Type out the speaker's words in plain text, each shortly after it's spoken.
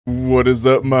What is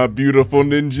up, my beautiful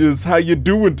ninjas? How you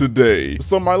doing today?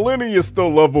 So my Lenny is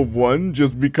still level 1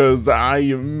 just because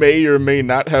I may or may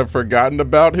not have forgotten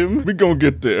about him. We gonna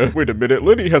get there. Wait a minute,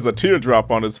 Lenny has a teardrop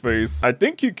on his face. I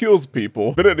think he kills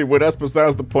people. But anyway, that's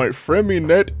besides the point.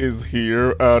 Freminet is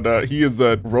here. He is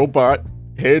a robot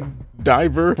head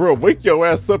diver. Bro, wake your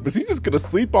ass up. Is he just gonna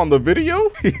sleep on the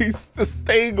video? He's just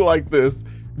staying like this.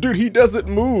 Dude, he doesn't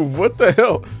move. What the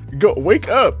hell? Go, wake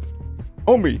up.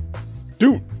 Homie.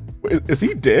 Dude, is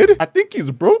he dead? I think he's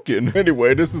broken.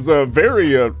 Anyway, this is a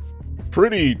very,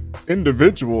 pretty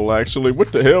individual, actually.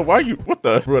 What the hell?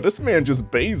 Bro, this man just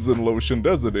bathes in lotion,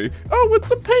 doesn't he? Oh,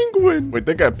 it's a penguin. Wait,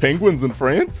 they got penguins in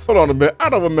France? Hold on a minute. I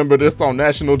don't remember this on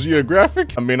National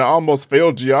Geographic. I mean, I almost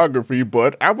failed geography,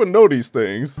 but I would know these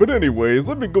things. But anyways,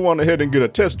 let me go on ahead and get a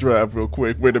test drive real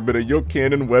quick. Wait a minute, your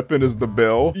cannon weapon is the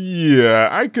bell? Yeah,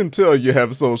 I can tell you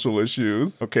have social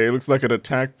issues. Okay, looks like an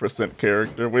attack percent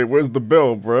character. Wait, where's the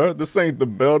bell, bruh? This ain't the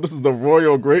bell, this is the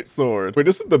Royal Greatsword. Wait,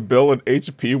 this is the bell and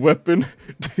HP weapon?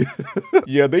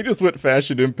 Yeah, they just went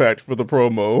Genshin Impact for the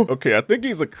promo. Okay, I think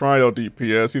he's a cryo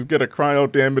DPS. He's got a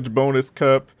cryo damage bonus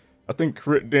cup. I think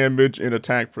crit damage and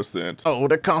attack percent. Oh,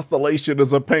 the constellation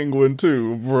is a penguin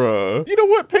too, bruh. You know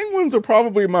what? Penguins are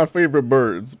probably my favorite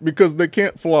birds because they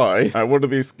can't fly. All right, what do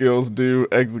these skills do?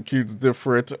 Executes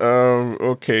different.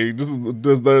 Okay,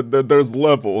 there's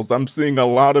levels. I'm seeing a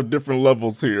lot of different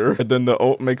levels here. And then the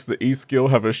ult makes the E skill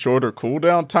have a shorter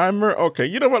cooldown timer. Okay,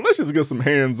 you know what? Let's just get some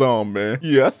hands on, man.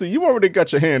 Yeah, I see you already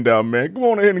got your hand out, man.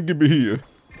 Go on ahead and give me here.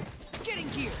 Getting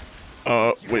here.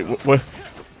 Wait, what?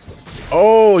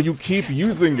 Oh, you keep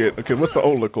using it. Okay, what's the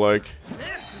ult look like?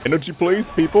 Energy, please,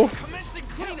 people.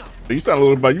 You sound a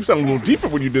little deeper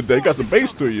when you did that. You got some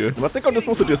bass to you. I think I'm just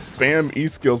supposed to just spam E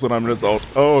skills when I'm in this ult.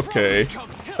 Okay,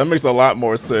 that makes a lot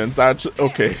more sense.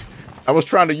 Okay, I was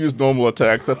trying to use normal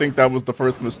attacks. I think that was the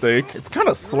first mistake. It's kind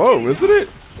of slow, isn't it?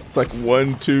 It's like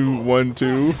 1, 2, 1,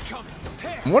 2.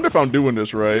 I wonder if I'm doing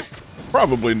this right.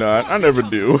 Probably not. I never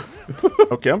do.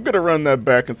 Okay, I'm gonna run that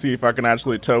back and see if I can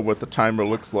actually tell what the timer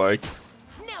looks like.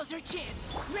 Now's our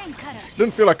chance.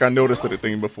 Didn't feel like I noticed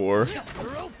anything before.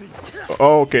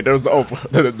 Oh, okay, there's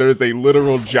there's a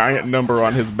literal giant number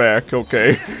on his back.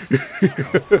 Okay.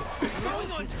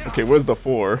 Okay, where's the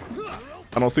 4?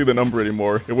 I don't see the number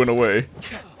anymore. It went away.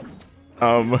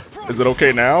 Is it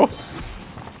okay now?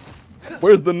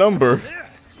 Where's the number?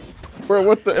 Bro,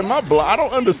 what the, am I blind? I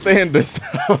don't understand this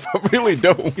stuff. I really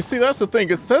don't. You see, that's the thing.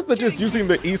 It says that just using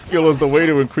the E skill is the way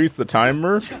to increase the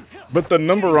timer, but the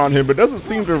number on him, it doesn't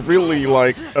seem to really,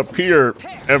 like, appear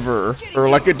ever. Or,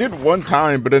 like, it did one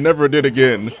time, but it never did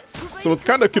again. So it's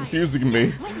kind of confusing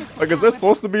me. Like, is there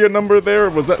supposed to be a number there, or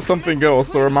was that something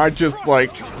else? Or am I just,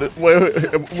 like,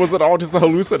 was it all just a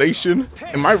hallucination?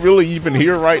 Am I really even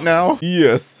here right now?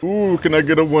 Yes. Ooh, can I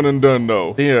get a one and done,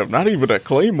 though? Damn, not even a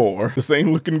claymore. This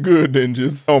ain't looking good,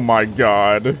 ninjas. Oh my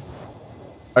god.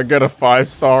 I got a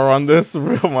 5-star on this?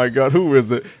 Oh my god, who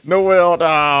is it? Noelle,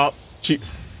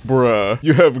 bruh,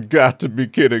 you have got to be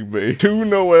kidding me. 2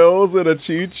 Noelles and a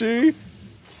Chi-Chi?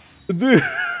 Dude.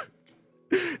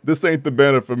 This ain't the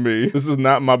banner for me. This is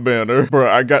not my banner. Bruh,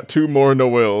 I got 2 more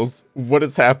Noelles. What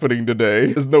is happening today?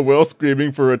 Is Noelle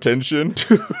screaming for attention?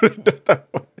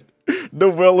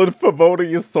 Noelle and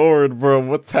Favonius sword, bro.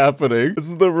 What's happening? This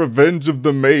is the revenge of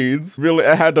the maids. Really,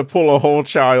 I had to pull a whole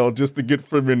child just to get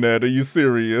Freminet. Are you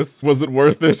serious? Was it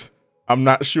worth it? I'm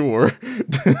not sure.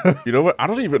 You know what? I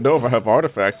don't even know if I have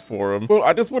artifacts for him. Well,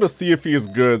 I just want to see if he is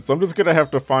good, so I'm just gonna have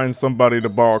to find somebody to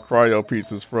borrow cryo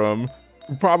pieces from.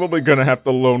 I'm probably gonna have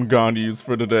to loan Ganyus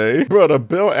for today. Bro, the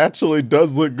bell actually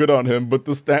does look good on him, but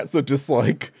the stats are just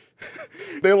like...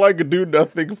 they like do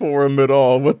nothing for him at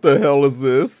all. What the hell is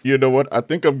this? You know what? I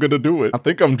think I'm gonna do it. I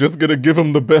think I'm just gonna give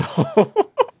him the bell.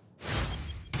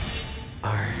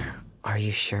 Are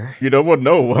you sure? You know what?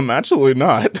 No, I'm actually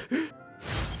not.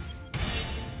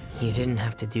 You didn't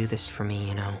have to do this for me,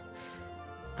 you know.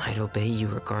 I'd obey you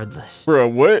regardless. Bro,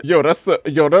 what? Yo,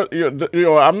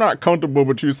 yo, I'm not comfortable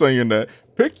with you saying that.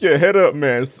 Pick your head up,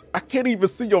 man. I can't even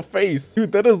see your face.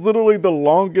 Dude, that is literally the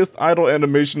longest idle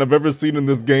animation I've ever seen in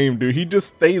this game, dude. He just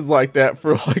stays like that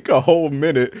for like a whole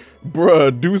minute.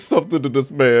 Bruh, do something to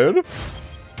this man.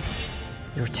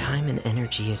 Your time and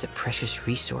energy is a precious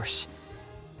resource.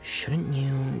 Shouldn't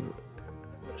you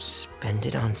spend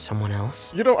it on someone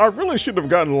else? You know, I really should have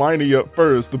gotten Liney up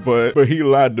first, but he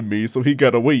lied to me, so he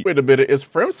gotta wait. Wait a minute, is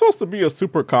Frem supposed to be a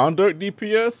superconduct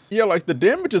DPS? Yeah, like the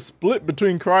damage is split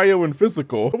between cryo and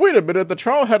physical. But wait a minute, the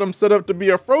trial had him set up to be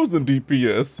a frozen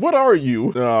DPS. What are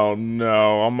you? Oh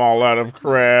no, I'm all out of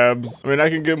crabs. I mean,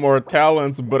 I can get more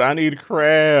talents, but I need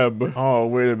crab. Oh,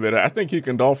 wait a minute, I think he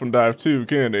can dolphin dive too,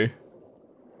 can he?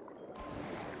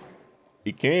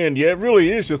 He can, yeah, it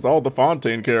really is just all the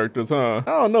Fontaine characters, huh?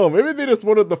 I don't know, maybe they just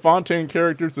wanted the Fontaine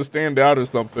characters to stand out or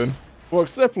something. Well,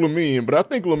 except Lamine, but I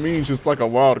think Lamine's just like a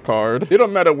wild card. It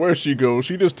don't matter where she goes,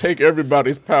 she just take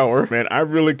everybody's power. Man, I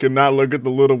really cannot look at the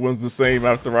little ones the same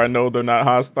after I know they're not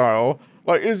hostile.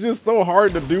 Like, it's just so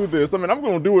hard to do this. I mean, I'm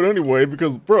gonna do it anyway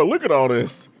because, bro, look at all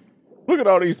this. Look at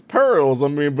all these pearls, I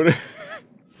mean, but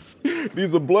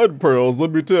these are blood pearls,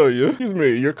 let me tell you. Excuse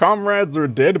me, your comrades are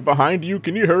dead behind you.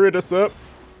 Can you hurry this up?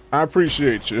 I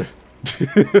appreciate you.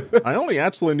 I only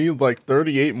actually need like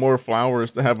 38 more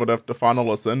flowers to have enough to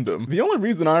final ascend them. The only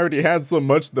reason I already had so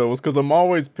much though is because I'm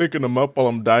always picking them up while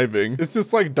I'm diving. It's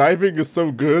just like diving is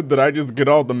so good that I just get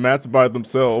all the mats by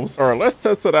themselves. Alright, let's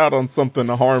test it out on something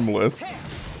harmless.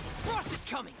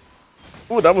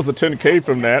 Oh, that was a 10k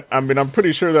from that. I mean, I'm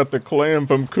pretty sure that the clan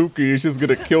from Kuki is just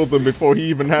gonna kill them before he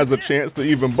even has a chance to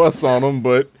even bust on them,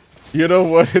 but you know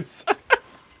what? It's...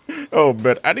 oh,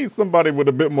 but I need somebody with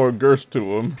a bit more girth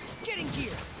to him.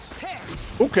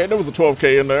 Okay, there was a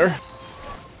 12k in there.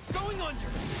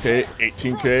 Okay,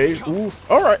 18k. Ooh,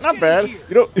 alright, not bad. You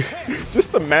know,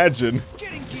 just imagine,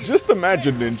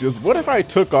 ninjas, what if I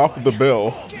took off the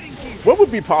bell? What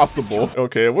would be possible?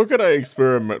 Okay, what could I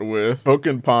experiment with?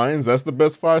 Broken Pines, that's the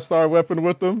best 5-star weapon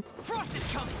with them?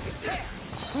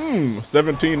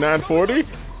 17,940?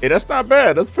 Hey, that's not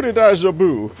bad. That's pretty deja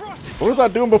vu. What was I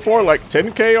doing before? Like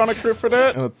 10k on a crit for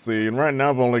that? Let's see. And right now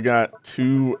I've only got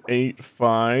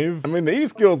 285. I mean, the E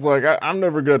skill's like, I'm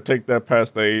never gonna take that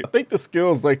past 8. I think the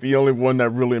skill's like the only one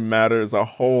that really matters a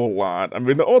whole lot. I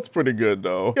mean, the ult's pretty good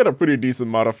though. Got a pretty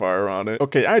decent modifier on it.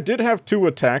 Okay, I did have 2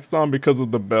 attacks on because of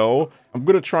the bell. I'm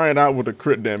gonna try it out with a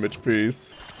crit damage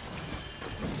piece.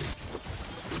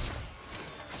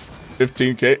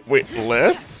 15k. Wait,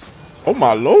 less? Oh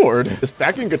my lord. Is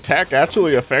stacking attack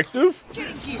actually effective?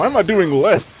 Why am I doing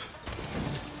less?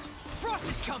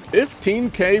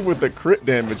 15k with a crit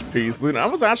damage piece. Dude, I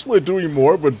was actually doing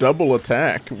more with double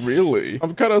attack. Really?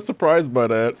 I'm kind of surprised by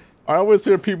that. I always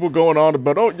hear people going on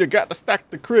about, oh, you got to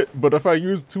stack the crit, but if I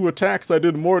used 2 attacks, I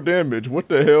did more damage. What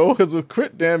the hell? Because with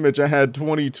crit damage, I had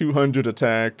 2200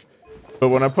 attack. But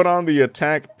when I put on the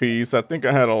attack piece, I think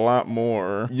I had a lot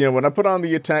more. Yeah, when I put on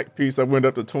the attack piece, I went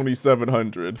up to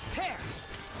 2700.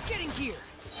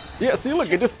 Yeah, see,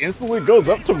 look, it just instantly goes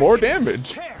up to more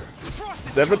damage.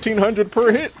 1700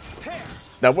 per hits.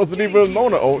 That wasn't even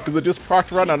Mona ult, because it just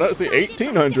procced right now. Let's see,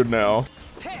 1800 now.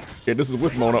 Okay, this is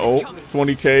with Mona ult.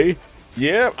 20k.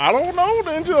 Yeah, I don't know,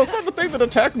 Ninja. I'm starting to think that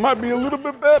attack might be a little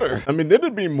bit better. I mean,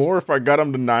 it'd be more if I got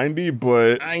him to 90,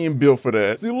 but I ain't built for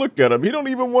that. See, look at him. He don't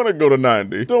even want to go to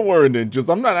 90. Don't worry, Ninjas.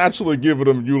 I'm not actually giving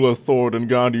him Eula's sword and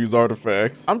Gandhi's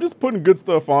artifacts. I'm just putting good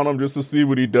stuff on him just to see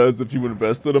what he does if you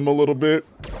invested him a little bit.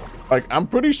 Like, I'm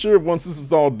pretty sure once this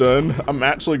is all done, I'm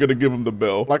actually going to give him the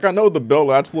bell. Like, I know the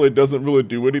bell actually doesn't really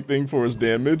do anything for his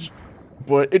damage,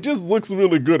 but it just looks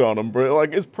really good on him, bro.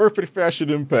 Like, it's perfect fashion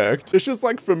impact. It's just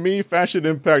like, for me, fashion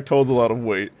impact holds a lot of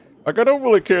weight. Like, I don't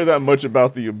really care that much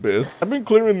about the Abyss. I've been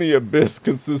clearing the Abyss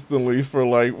consistently for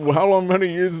like, how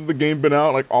many years has the game been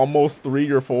out? Like, almost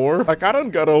 3 or 4? Like, I done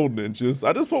got old, Ninjas.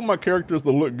 I just want my characters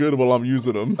to look good while I'm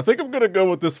using them. I think I'm gonna go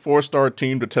with this 4-star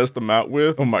team to test them out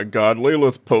with. Oh my god,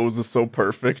 Layla's pose is so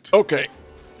perfect. Okay.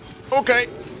 Okay.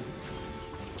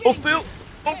 Hold still.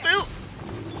 Hold still.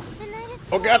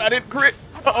 Oh god, I didn't crit.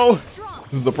 Uh-oh.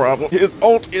 This is a problem. His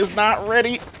ult is not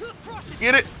ready.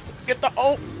 Get it. Get the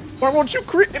ult. Why won't you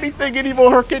crit anything in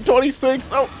Evo Hurricane 26?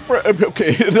 Oh,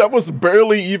 okay, that was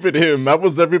barely even him. That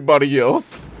was everybody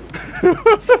else.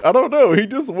 I don't know. He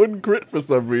just wouldn't crit for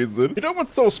some reason. You know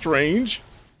what's so strange?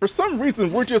 For some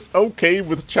reason, we're just okay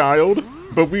with Child,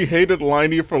 but we hated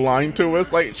Liney for lying to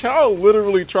us. Like, Child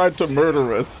literally tried to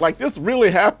murder us. Like, this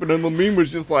really happened, and the meme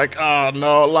was just like, oh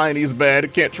no, Liney's bad. I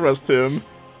can't trust him.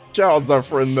 Child's our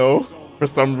friend, though, for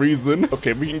some reason.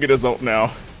 Okay, we can get his ult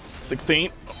now.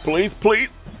 16. Please,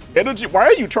 please. Energy. Why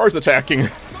are you charge attacking?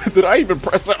 Did I even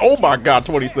press that? Oh my god,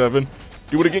 27.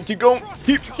 Do it again. Keep going.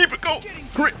 Keep it going.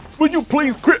 Crit. Will you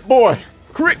please crit, boy?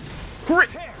 Crit. Crit.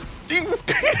 Jesus,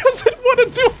 he doesn't want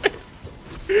to do it.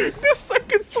 This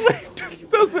second swing just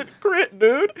doesn't crit,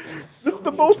 dude. It's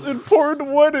the most important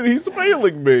one and he's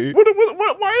failing me.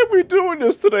 Why are we doing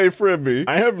this today, Fremmy?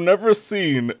 I have never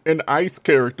seen an ice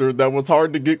character that was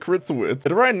hard to get crits with.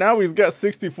 And right now he's got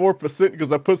 64%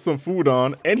 because I put some food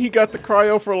on and he got the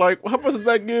cryo for like, how much does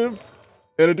that give?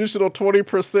 An additional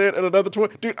 20% and another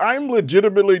 20. Dude, I'm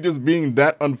legitimately just being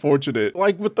that unfortunate.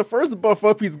 Like, with the first buff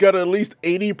up, he's got at least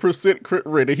 80% crit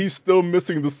rate and he's still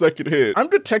missing the second hit. I'm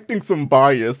detecting some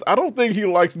bias. I don't think he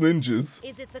likes ninjas.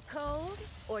 Is it the cold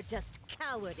or just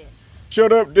cowardice?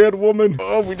 Shut up, dead woman.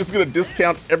 Oh, we're just gonna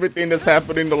discount everything that's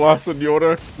happening to La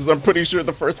Senora, because I'm pretty sure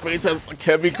the first phase has like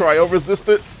heavy cryo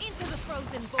resistance. Into the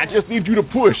frozen I just need you to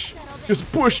push. Just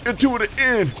push into the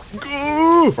end.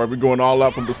 Go! Probably going all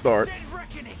out from the start.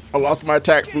 I lost my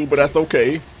attack food, but that's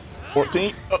okay.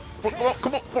 14.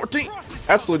 Come on, 14.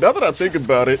 Actually, now that I think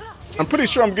about it, I'm pretty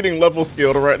sure I'm getting level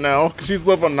scaled right now, because she's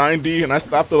level 90 and I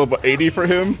stopped at level 80 for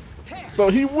him. So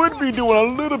he would be doing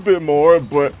a little bit more,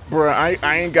 but bruh,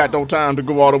 I ain't got no time to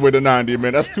go all the way to 90,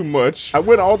 man. That's too much. I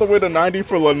went all the way to 90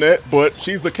 for Lynette, but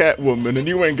she's a cat woman and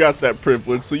you ain't got that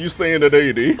privilege, so you staying at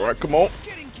 80. All right, come on.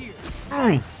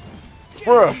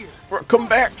 Bruh, come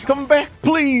back,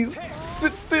 please.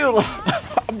 Sit still.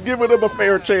 I'm giving him a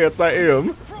fair chance, I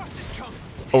am.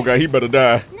 Oh god, he better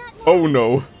die. Oh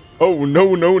no. Oh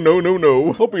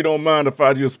no. Hope you don't mind if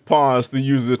I just pause to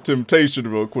use the temptation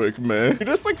real quick, man.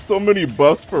 There's like so many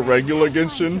buffs for regular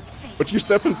Genshin, but you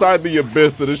step inside the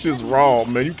abyss and it's just raw,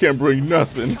 man. You can't bring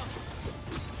nothing.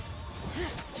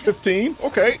 15,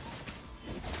 okay.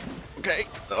 Okay.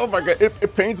 Oh my god,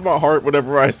 it pains my heart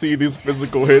whenever I see these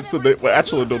physical hits. And well,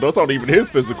 actually, no, those aren't even his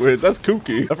physical hits. That's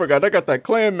Kuki. I forgot I got that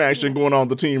clan action going on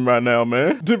the team right now,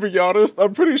 man. To be honest,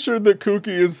 I'm pretty sure that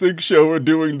Kuki and Singsho are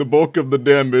doing the bulk of the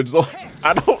damage.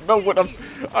 I don't know what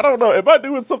I don't know. Am I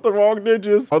doing something wrong,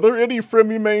 ninjas? Are there any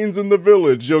Fremmy mains in the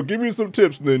village? Yo, give me some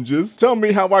tips, ninjas. Tell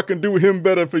me how I can do him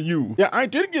better for you. Yeah, I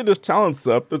did get his talents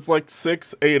up. It's like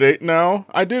 688 now.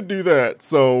 I did do that,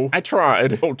 so I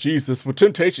tried. Oh, Jesus. With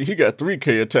Temptation, he got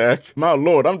 3k attack. My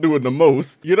lord, I'm doing the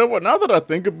most. You know what? Now that I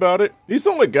think about it, he's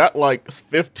only got like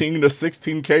 15 to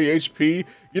 16k HP.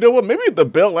 You know what? Maybe the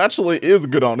bell actually is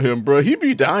good on him, bro. He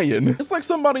be dying. It's like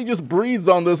somebody just breathes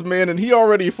on this man and he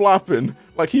already flopping.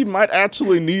 Like he might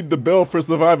actually need the bell for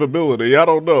survivability. I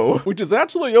don't know. Which is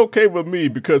actually okay with me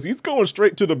because he's going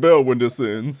straight to the bell when this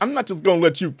ends. I'm not just gonna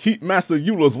let you keep Master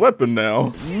Eula's weapon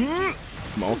now.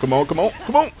 Come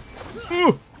on.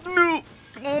 No,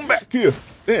 come on back here.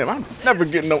 Damn, I'm never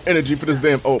getting no energy for this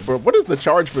damn ult, bro. What is the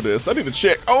charge for this? I need to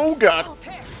check. Oh god.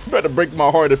 You better break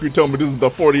my heart if you tell me this is the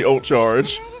 40 ult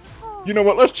charge. You know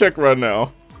what? Let's check right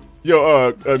now.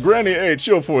 Yo, Granny, hey,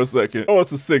 chill for a second. Oh,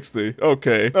 it's a 60.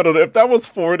 Okay. No, if that was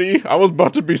 40, I was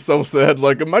about to be so sad.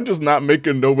 Like, am I just not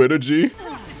making no energy?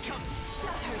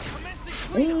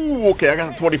 Ooh, okay, I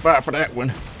got a 25 for that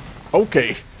one.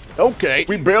 Okay.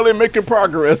 We barely making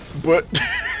progress, but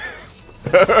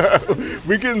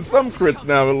we getting some crits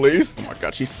now at least. Oh my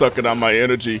god, she's sucking on my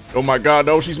energy. Oh my god,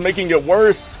 no, she's making it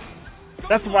worse.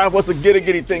 That's why I wasn't getting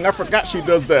anything. I forgot she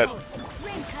does that.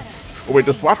 Oh wait,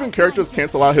 does swapping characters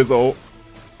cancel out his ult?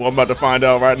 Well, I'm about to find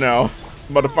out right now.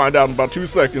 I'm about to find out in about 2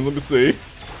 seconds. Let me see.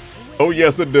 Oh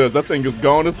yes, it does. That thing is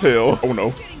gone as hell. Oh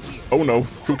no.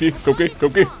 Cookie.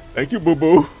 Thank you,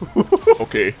 boo-boo.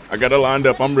 Okay, I got it lined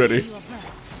up. I'm ready.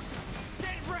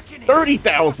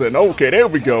 30,000. Okay, there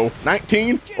we go.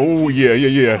 19. Oh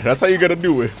yeah. That's how you gotta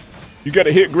do it. You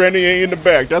gotta hit Granny A in the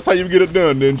back. That's how you get it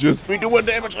done, ninjas. We doing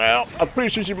damage now. I'm pretty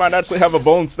sure she might actually have a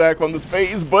bone stack on this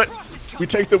phase, but we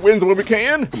take the wins when we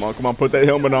can. Come on, put that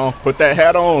helmet on. Put that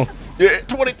hat on. Yeah,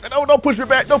 20. No, don't push me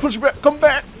back. Come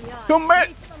back.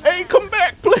 Hey, come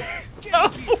back, please.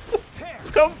 No.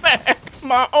 Come back.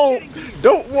 My own.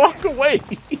 Don't walk away.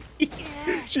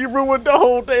 She ruined the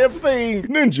whole damn thing.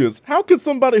 Ninjas, how can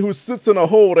somebody who sits in a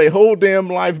hole their whole damn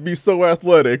life be so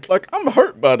athletic? Like, I'm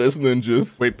hurt by this,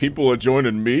 ninjas. Wait, people are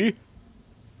joining me?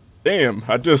 Damn,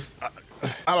 I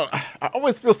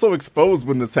always feel so exposed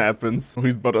when this happens.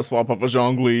 He's about to swap off a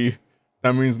Zhongli.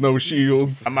 That means no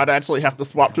shields. I might actually have to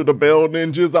swap to the bell,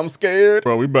 ninjas. I'm scared.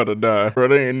 Bro, we better die. Bro,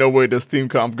 there ain't no way this team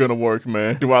comp's gonna work,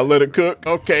 man. Do I let it cook?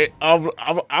 Okay,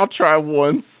 I'll try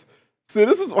once. See,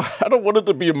 this is why I don't want it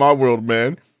to be in my world,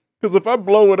 man. Because if I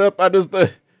blow it up,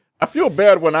 I feel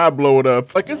bad when I blow it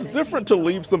up. Like, it's different to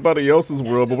leave somebody else's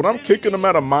world, but when I'm kicking them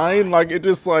out of mine, like, it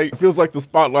just, like, it feels like the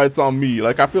spotlight's on me.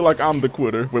 Like, I feel like I'm the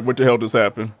quitter. Wait, what the hell just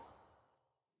happened?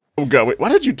 Oh, God, wait, why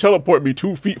did you teleport me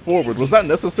 2 feet forward? Was that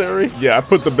necessary? Yeah, I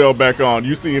put the bell back on.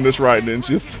 You seeing this right,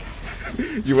 ninjas.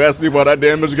 You asked me why that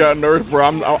damage got nerfed, bro.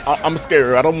 I'm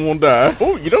scared. I don't want to die.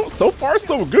 Oh, you know, so far,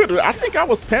 so good. I think I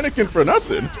was panicking for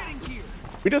nothing.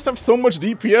 We just have so much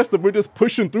DPS that we're just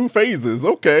pushing through phases.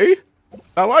 Okay.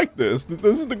 I like this.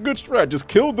 This is the good strat. Just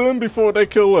kill them before they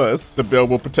kill us. The bell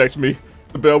will protect me.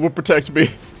 The bell will protect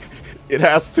me. It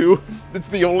has to. It's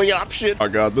the only option. Oh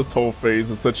god, this whole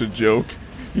phase is such a joke.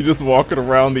 You just walking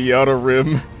around the outer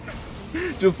rim.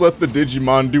 Just let the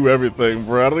Digimon do everything,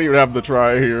 bro. I don't even have to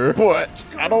try here. But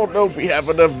I don't know if we have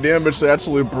enough damage to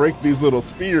actually break these little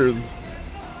spears.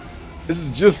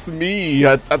 It's just me.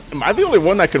 Am I the only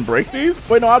one that can break these?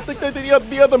 Wait, no, I think that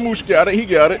the other moosh got it. He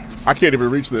got it. I can't even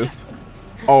reach this.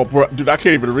 Oh, bro, dude, I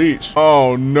can't even reach.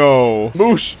 Oh, no.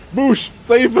 Moosh,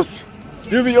 save us.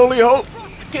 You're the only hope.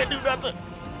 I can't do nothing.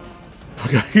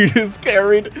 Okay, he just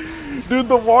carried. Dude,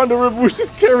 the Wanderer moosh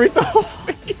just carried the whole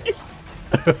face.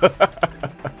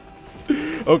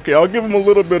 Okay, I'll give him a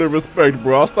little bit of respect,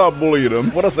 bro. I'll stop bullying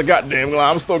him. What else I got, damn?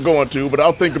 I'm still going to, but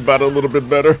I'll think about it a little bit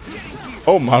better.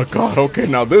 Oh my god, okay,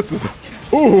 now this is...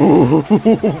 Ooh,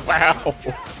 wow.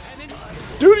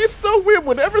 Dude, it's so weird.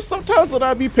 Sometimes when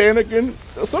I be panicking,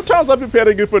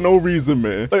 for no reason,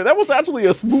 man. Like, that was actually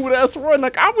a smooth-ass run.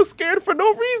 Like, I was scared for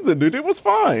no reason, dude. It was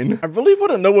fine. I really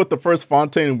want to know what the first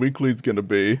Fontaine Weekly is gonna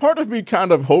be. Part of me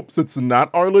kind of hopes it's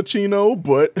not Arlecchino,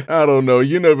 but I don't know.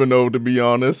 You never know, to be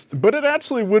honest. But it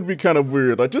actually would be kind of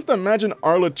weird. Like, just imagine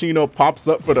Arlecchino pops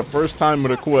up for the first time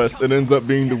in a quest and ends up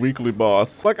being the weekly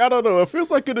boss. Like, I don't know. It feels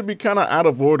like it'd be kind of out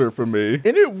of order for me.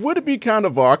 And it would be kind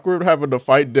of awkward having to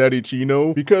fight Daddy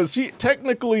Chino, because he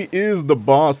technically is the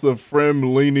boss of Frem,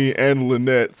 Lenny, and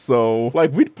Lynette, so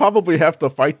like we'd probably have to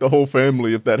fight the whole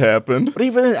family if that happened. But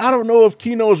even then, I don't know if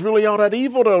Kino's really all that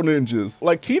evil though, ninjas.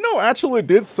 Like, Kino actually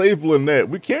did save Lynette.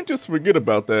 We can't just forget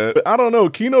about that. But I don't know,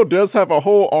 Kino does have a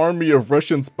whole army of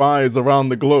Russian spies around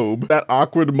the globe. That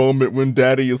awkward moment when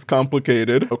Daddy is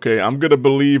complicated. Okay, I'm gonna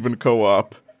believe in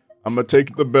co-op. I'm gonna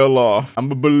take the bell off. I'm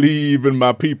gonna believe in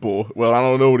my people. Well, I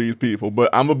don't know these people, but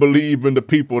I'm gonna believe in the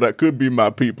people that could be my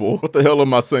people. What the hell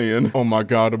am I saying? Oh my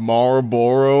god,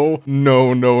 Marlboro?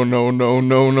 No, no, no, no,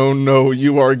 no, no, no.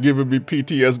 You are giving me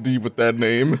PTSD with that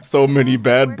name. So many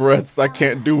bad breaths. I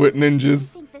can't do it,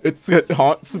 ninjas. It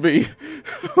haunts me.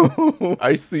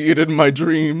 I see it in my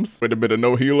dreams. Wait a minute,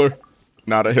 no healer?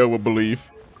 Nah, the hell with belief.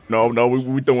 No,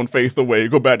 we throwing faith away.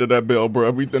 Go back to that bell, bro.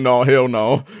 No, hell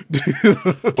no.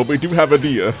 But we do have a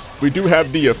Dia. We do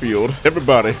have Dia field.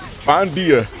 Everybody, find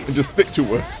Dia and just stick to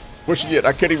her. Where's she at?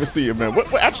 I can't even see her, man.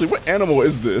 Actually, what animal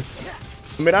is this?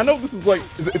 I mean, I know this is like,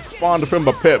 it's spawned from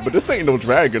a pet, but this ain't no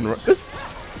dragon.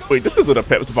 Wait, this isn't a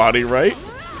pet's body, right?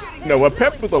 No, a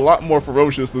pet was a lot more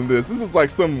ferocious than this. This is like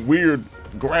some weird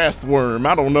grass worm,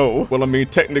 I don't know. Well, I mean,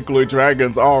 technically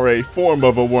dragons are a form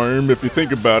of a worm if you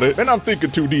think about it. And I'm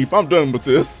thinking too deep. I'm done with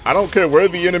this. I don't care where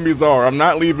the enemies are. I'm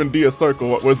not leaving Dia's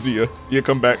circle. Where's Dia? Dia,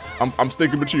 come back. I'm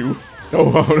sticking with you.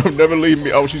 No, never leave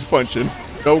me. Oh, she's punching.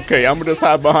 Okay, I'm gonna just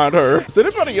hide behind her. Does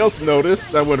anybody else notice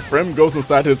that when Frem goes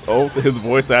inside his oath, his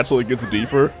voice actually gets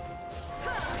deeper?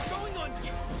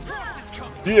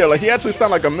 Yeah, like he actually sounds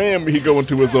like a man when he go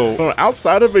into his old.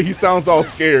 Outside of it, he sounds all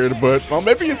scared, but well,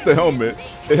 maybe it's the helmet.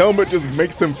 The helmet just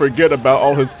makes him forget about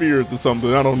all his fears or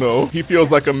something. I don't know. He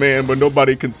feels like a man, but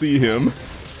nobody can see him.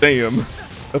 Damn.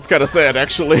 That's kind of sad,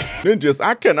 actually. Ninjas,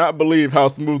 I cannot believe how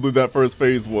smoothly that first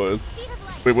phase was.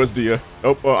 Wait, where's Dia?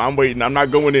 Oh, I'm waiting. I'm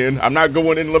not going in. I'm not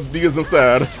going in. Left Dia's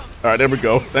inside. All right, there we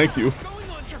go. Thank you.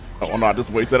 Oh, no, I just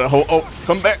wasted a whole. Oh,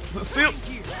 come back. Still.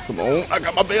 Come on, I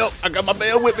got my bell. I got my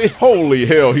bell with me. Holy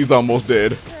hell, he's almost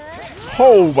dead.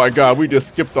 Oh my god, we just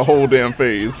skipped the whole damn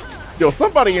phase. Yo,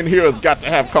 somebody in here has got to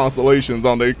have constellations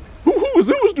on their... Who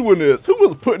was doing this? Who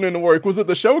was putting in the work? Was it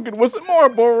the Shogun? Was it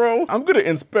Marlboro? I'm gonna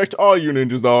inspect all you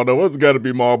ninjas, although it's gotta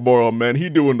be Marlboro, man. He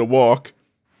doing the walk.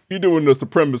 He doing the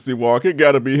supremacy walk. It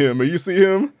gotta be him. And you see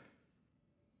him?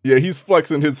 Yeah, he's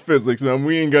flexing his physics, man.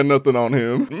 We ain't got nothing on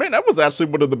him. Man, that was actually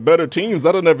one of the better teams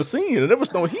I've ever seen, and there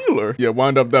was no healer. Yeah,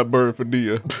 wind up that bird for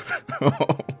Dia.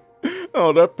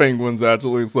 Oh, that penguin's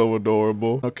actually so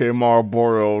adorable. Okay,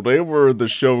 Marlboro, they were the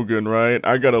Shogun, right?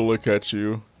 I gotta look at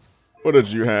you. What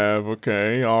did you have?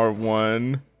 Okay,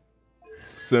 R1.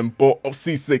 Simple. Oh,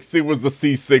 C6. It was the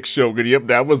C6 Shogun. Yep,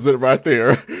 that was it right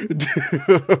there.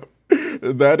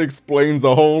 That explains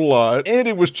a whole lot. And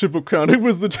it was triple crown. It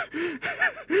was the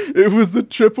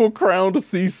triple crowned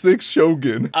C6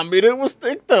 Shogun. I mean, it was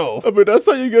thick though. I mean, that's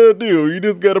how you gotta do. You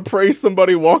just gotta pray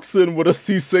somebody walks in with a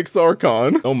C6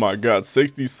 Archon. Oh my god,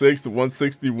 66,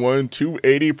 161,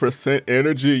 280%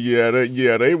 energy.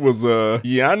 Yeah, they was,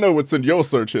 yeah, I know what's in your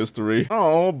search history.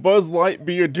 Oh, Buzz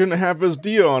Lightyear didn't have his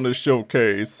Dia on his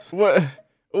showcase. What?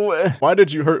 Why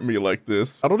did you hurt me like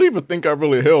this? I don't even think I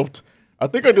really helped. I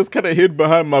think I just kind of hid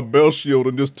behind my bell shield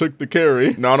and just took the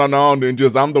carry. No,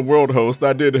 ninjas, I'm the world host.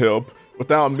 I did help.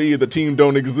 Without me, the team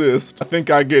don't exist. I think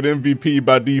I get MVP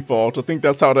by default. I think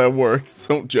that's how that works.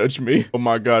 Don't judge me. Oh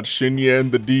my god, Shinya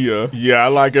and the Dia. Yeah, I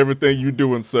like everything you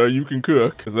doing, sir. You can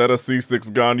cook. Is that a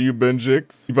C6 gone to you,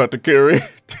 Benjix? You about to carry?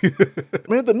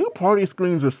 Man, the new party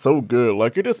screens are so good.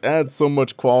 Like, it just adds so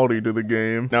much quality to the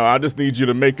game. Now, I just need you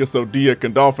to make it so Dia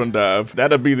can dolphin dive.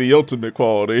 That'd be the ultimate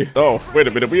quality. Oh, wait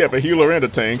a minute. We have a healer and a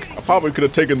tank. I probably could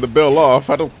have taken the bell off.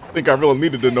 I don't think I really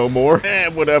needed to know more.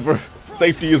 Whatever.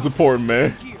 Safety is important,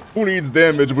 man. Who needs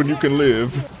damage when you can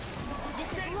live?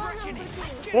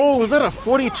 Oh, is that a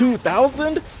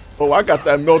 42,000? Oh, I got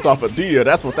that melt off of Dia.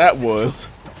 That's what that was.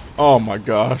 Oh my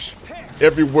gosh.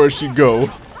 Everywhere she go,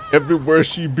 everywhere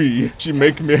she be, she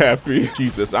make me happy.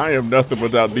 Jesus, I am nothing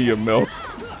without Dia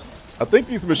melts. I think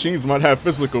these machines might have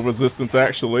physical resistance,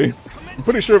 actually. I'm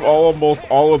pretty sure almost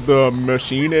all of the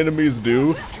machine enemies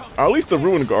do. Or at least the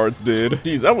Ruin Guards did.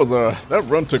 Jeez, that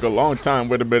run took a long time.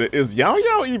 Wait a minute, is Yao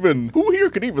Yao even, who here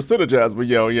could even synergize with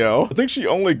Yao Yao? I think she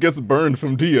only gets burned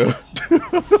from Dia.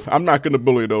 I'm not gonna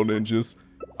bully though, ninjas.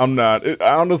 I'm not.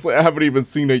 Honestly, I haven't even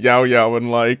seen a Yao Yao in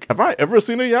like, have I ever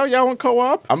seen a Yao Yao in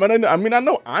co-op? I mean, I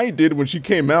know I did when she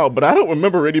came out, but I don't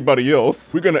remember anybody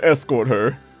else. We're gonna escort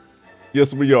her.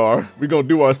 Yes, we are. We're gonna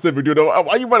do our civic duty. Oh,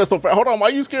 why you running so fast? Hold on, why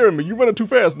you scaring me? You running too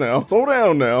fast now. Slow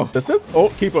down now. Does it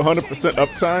keep 100%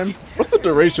 uptime? What's the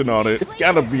duration on it? It's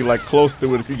gotta be like close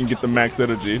to it if you can get the max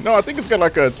energy. No, I think it's got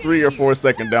like a 3 or 4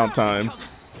 second downtime.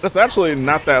 That's actually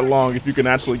not that long if you can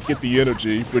actually get the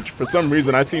energy, which for some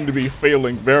reason I seem to be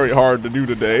failing very hard to do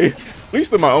today. At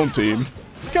least in my own team.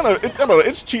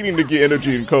 It's cheating to get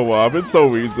energy in co-op. It's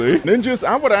so easy. Ninjas,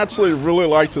 I would actually really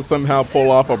like to somehow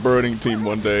pull off a burning team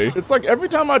one day. It's like every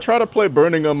time I try to play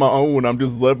burning on my own, I'm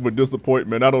just left with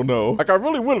disappointment. I don't know. Like I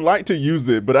really would like to use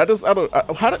it, but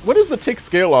what is the tick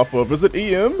scale off of? Is it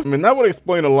EM? I mean, that would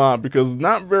explain a lot because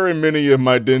not very many of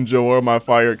my Denjo or my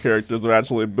fire characters are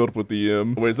actually built with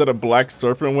EM. Wait, is that a black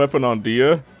serpent weapon on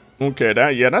Dia? Okay,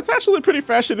 that's actually pretty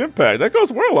fashion impact. That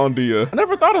goes well on Dia. I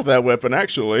never thought of that weapon,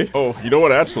 actually. Oh, you know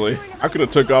what, actually? I could have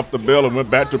took off the bell and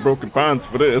went back to Broken Pines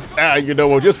for this. You know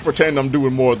what, just pretend I'm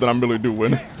doing more than I'm really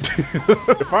doing.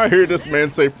 If I hear this man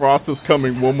say Frost is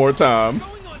coming one more time.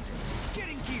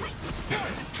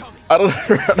 I don't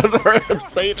heard him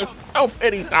say this so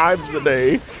many times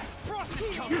today.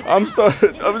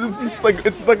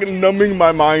 It's like numbing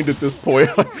my mind at this point.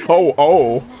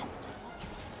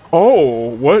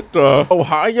 Oh, what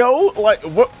Ohio? Like,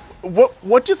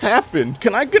 what just happened?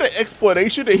 Can I get an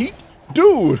explanation?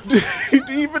 Dude,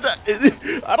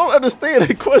 I don't understand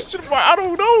that question. I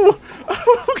don't know. I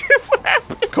don't get what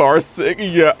happened. Car sick.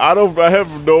 Yeah, I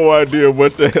have no idea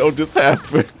what the hell just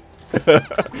happened.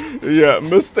 Yeah,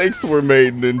 mistakes were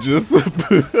made, ninjas.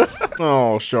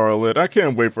 Oh, Charlotte. I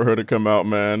can't wait for her to come out,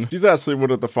 man. She's actually one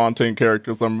of the Fontaine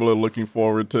characters I'm really looking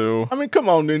forward to. I mean, come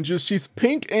on, ninjas. She's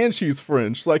pink and she's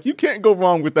French. Like, you can't go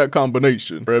wrong with that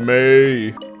combination.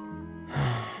 Fremy.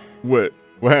 What?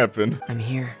 What happened? I'm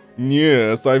here.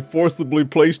 Yes, I forcibly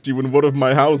placed you in one of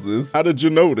my houses. How did you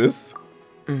notice?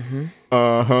 Mm-hmm.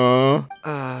 Uh-huh.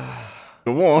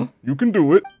 Go on. You can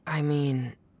do it. I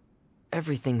mean,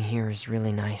 everything here is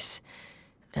really nice.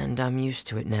 And I'm used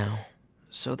to it now.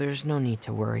 So there's no need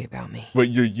to worry about me. But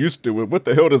you're used to it? What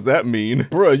the hell does that mean?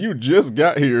 Bruh, you just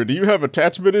got here. Do you have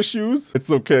attachment issues? It's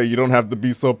okay, you don't have to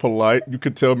be so polite. You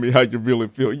can tell me how you really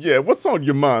feel. Yeah, what's on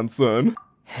your mind, son?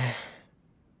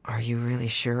 Are you really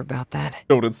sure about that?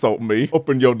 Don't insult me.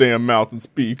 Open your damn mouth and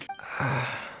speak.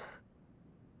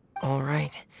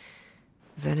 Alright.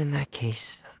 Then in that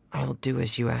case, I'll do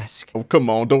as you ask. Oh, come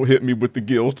on, don't hit me with the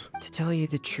guilt. To tell you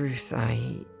the truth,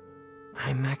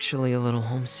 I'm actually a little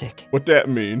homesick. What that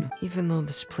mean? Even though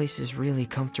this place is really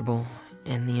comfortable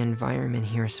and the environment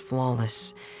here is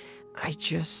flawless, I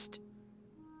just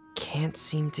can't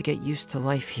seem to get used to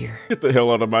life here. Get the hell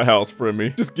out of my house,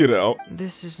 Fremmy. Just get out.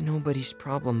 This is nobody's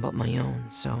problem but my own,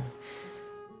 so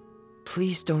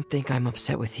please don't think I'm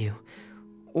upset with you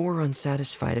or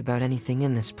unsatisfied about anything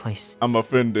in this place. I'm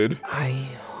offended. I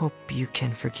hope you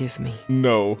can forgive me.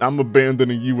 No, I'm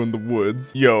abandoning you in the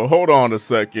woods. Yo, hold on a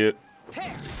second.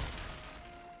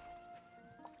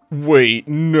 Wait,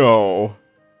 no.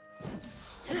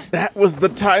 That was the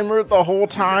timer the whole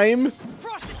time?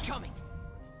 Frost is coming.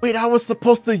 Wait, I was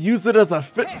supposed to use it as a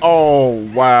fit. Oh,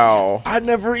 wow. I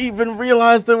never even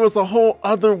realized there was a whole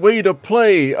other way to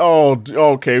play. Oh,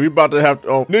 okay. We about to have to,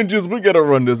 ninjas, we gotta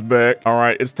run this back. All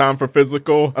right, it's time for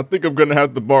physical. I think I'm gonna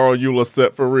have to borrow Eula's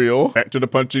set for real. Back to the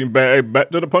punching bag, back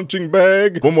to the punching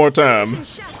bag. One more time.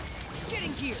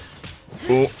 Getting gear.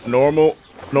 Ooh, normal,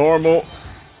 normal.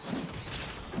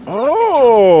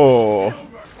 Oh.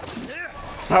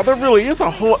 Now there really is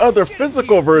a whole other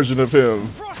physical version of him.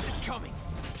 Frost is coming.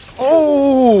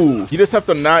 Oh! You just have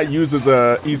to not use his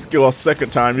E-skill a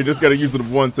second time. You just gotta use it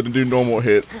once and do normal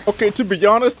hits. Okay, to be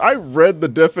honest, I read the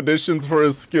definitions for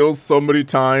his skills so many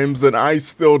times and I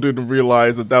still didn't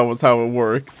realize that that was how it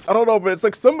works. I don't know, but it's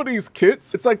like some of these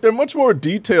kits, it's like they're much more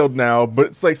detailed now, but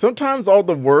it's like sometimes all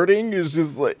the wording is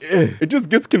just like, it just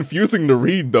gets confusing to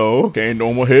read though. Okay,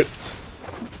 normal hits.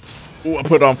 Ooh, I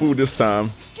put on food this time.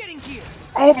 Getting gear.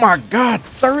 Oh my God,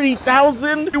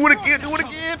 30,000? Do it again, do it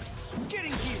again.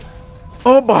 Getting here.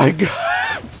 Oh my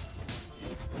God.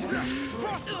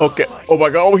 Okay, oh my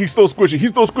God, oh, he's still squishy. He's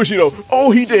still squishy though.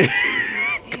 Oh, he did.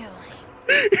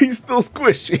 He's still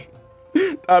squishy.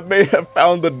 I may have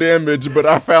found the damage, but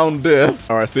I found death.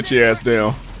 All right, sit your ass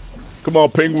down. Come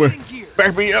on, penguin.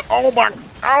 Back me up. Oh my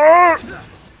God.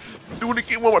 Do it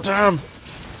again one more time.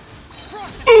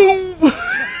 Boom.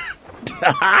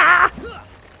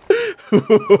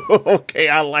 Okay,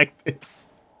 I like this.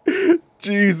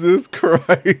 Jesus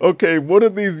Christ. Okay, one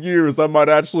of these years I might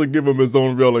actually give him his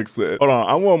own relic set. Hold on,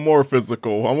 I want more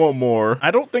physical. I want more.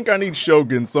 I don't think I need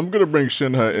Shogun, so I'm gonna bring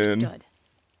Shinha in. Understood.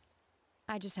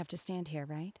 I just have to stand here,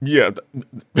 right? Yeah,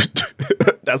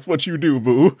 that's what you do,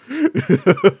 boo.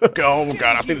 Oh my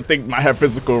God, I think this thing might have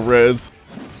physical res.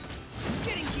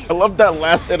 I love that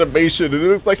last animation. It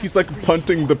looks like he's like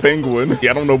punting the penguin.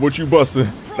 Yeah, I don't know what you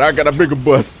busting, but I got a bigger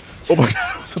bust. Oh my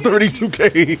God, it's a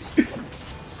 32K.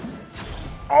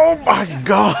 Oh my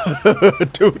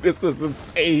God, dude, this is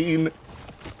insane.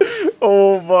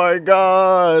 Oh my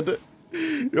God.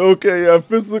 Okay, yeah,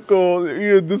 physical,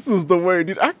 yeah, this is the way,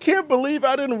 dude. I can't believe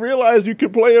I didn't realize you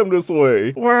could play him this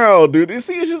way. Wow, dude, you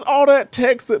see, it's just all that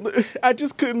text that I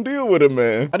just couldn't deal with it,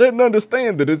 man. I didn't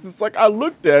understand it. It's just like I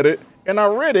looked at it and I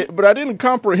read it, but I didn't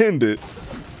comprehend it.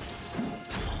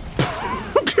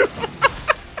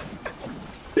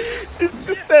 It's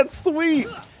just that sweet.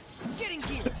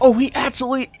 Oh, he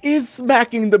actually is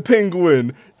smacking the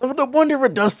penguin. No wonder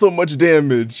it does so much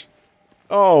damage.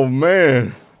 Oh,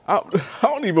 man. I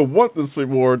don't even want this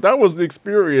reward. That was the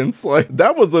experience. Like,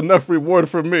 that was enough reward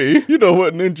for me. You know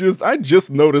what, ninjas? I just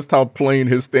noticed how plain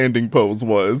his standing pose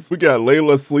was. We got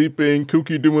Layla sleeping,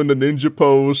 Kuki doing the ninja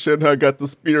pose, Shinha got the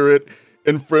spirit,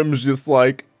 and Frem's just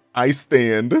like, I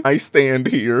stand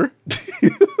here.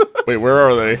 Wait, where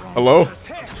are they? Hello?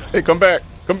 Hey, come back,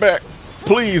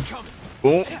 please.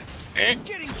 Boom. Hey,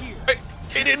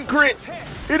 it didn't crit.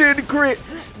 It didn't crit.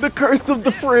 The curse of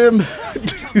the Frem.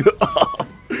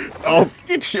 Oh,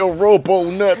 get your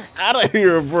robo nuts out of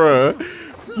here, bruh.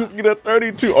 Just get a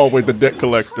 32. Oh, wait, the debt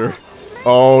collector.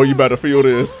 Oh, you better feel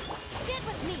this.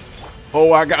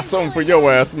 Oh, I got something for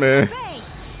your ass, man.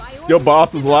 Your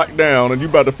boss is locked down, and you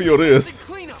about to feel this.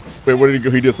 Wait, where did he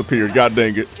go? He disappeared. God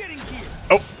dang it.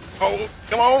 Oh,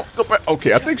 come on. Go back.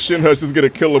 Okay, I think Shinhush is going to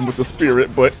kill him with the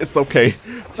spirit, but it's okay.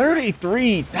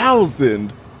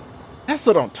 33,000. That's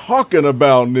what I'm talking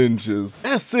about, ninjas.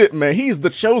 That's it, man. He's the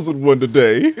chosen one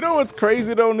today. You know what's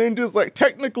crazy though, ninjas? Like,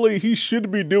 technically, he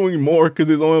should be doing more because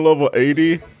he's only level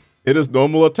 80. And his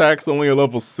normal attack's only a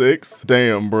level 6.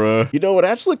 Damn, bruh. You know, it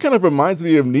actually kind of reminds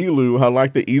me of Nilou, how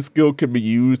like the E skill can be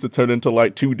used to turn into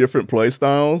like 2 different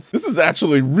playstyles. This is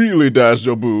actually really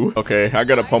Dajobu. Okay, I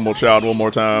gotta pummel child one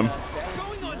more time.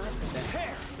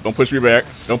 Don't push me back.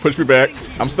 Don't push me back.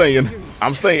 I'm staying.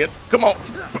 Come on.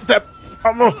 Put that.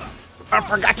 I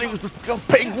forgot to use the skill.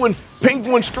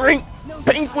 Penguin strength.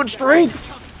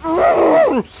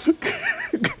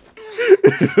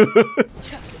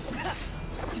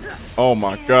 Oh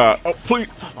my God. Oh, please.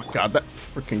 Oh my God, that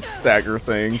freaking stagger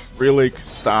thing. Really?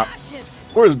 Stop.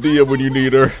 Where's Dia when you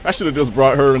need her? I should have just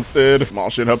brought her instead. Come on,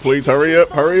 Shinha, please. Hurry up.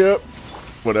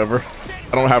 Whatever.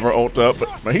 I don't have her ult up,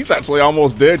 but he's actually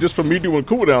almost dead just from me doing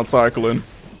cooldown cycling.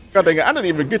 God dang it, I didn't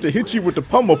even get to hit you with the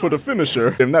pummel for the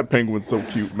finisher. Damn, that penguin's so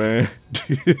cute, man.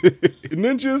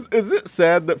 Ninjas, is it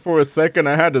sad that for a second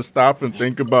I had to stop and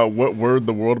think about what word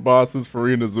the world boss is for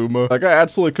Inazuma? Like, I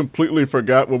actually completely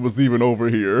forgot what was even over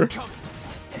here.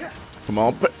 Come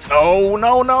on,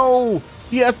 no!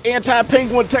 He has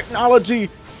anti-penguin technology!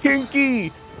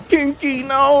 Kinky,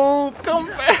 no! Come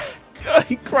back!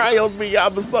 He cryoed me,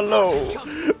 I'm so low.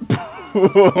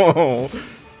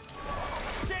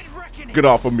 Get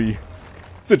off of me.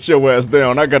 Sit your ass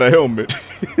down. I got a helmet.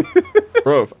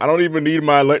 Bro, I don't even need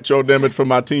my electro damage for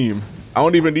my team. I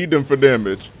don't even need them for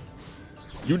damage.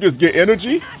 You just get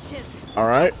energy. All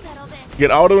right. Get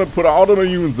all them and put all them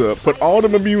immunes up. Put all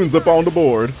them immunes up on the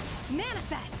board.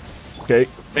 Okay.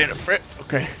 Manifest.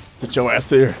 Okay. Sit your ass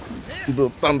here. You little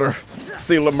thunder.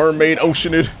 Sailor mermaid,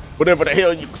 oceanid. Whatever the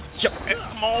hell you.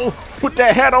 Come on. Put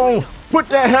that hat on. Put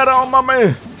that hat on, my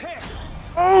man.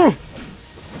 Oh.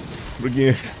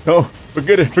 Again. No,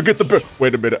 forget it. Forget the.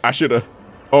 Wait a minute. I should have.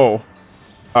 Oh.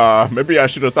 Maybe I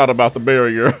should have thought about the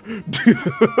barrier.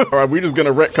 All right, we're just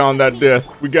gonna retcon that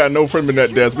death. We got no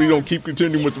Freminet deaths. We gonna keep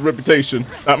continuing with the reputation.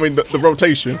 I mean, the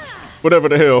rotation. Whatever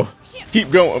the hell. Keep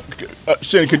going.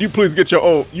 Shin, could you please get your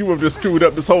ult? You have just screwed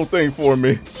up this whole thing for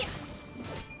me.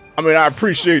 I mean, I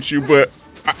appreciate you, but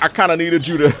I kind of needed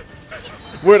you to.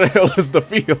 Where the hell is the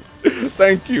field?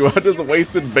 Thank you. I just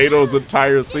wasted Beto's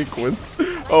entire sequence.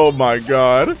 Oh my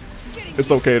god. It's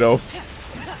okay though.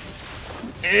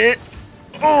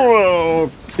 Oh.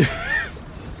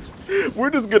 We're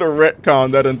just gonna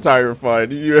retcon that entire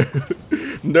fight. Yeah.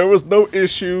 There was no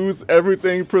issues.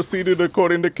 Everything proceeded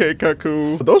according to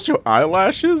Keikaku. Are those your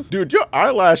eyelashes? Dude, your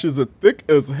eyelashes are thick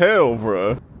as hell,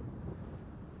 bruh.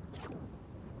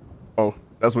 Oh,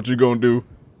 that's what you gonna do?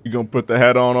 You gonna put the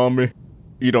hat on me?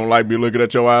 You don't like me looking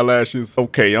at your eyelashes?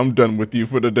 Okay, I'm done with you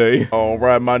for the day. All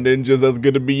right, my ninjas, that's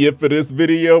gonna be it for this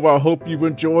video. I hope you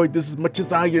enjoyed this as much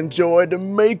as I enjoyed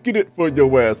making it for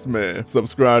your ass, man.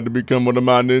 Subscribe to become one of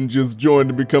my ninjas, join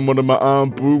to become one of my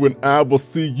Anbu, and I will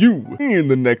see you in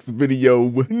the next video.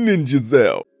 Ninjas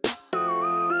out.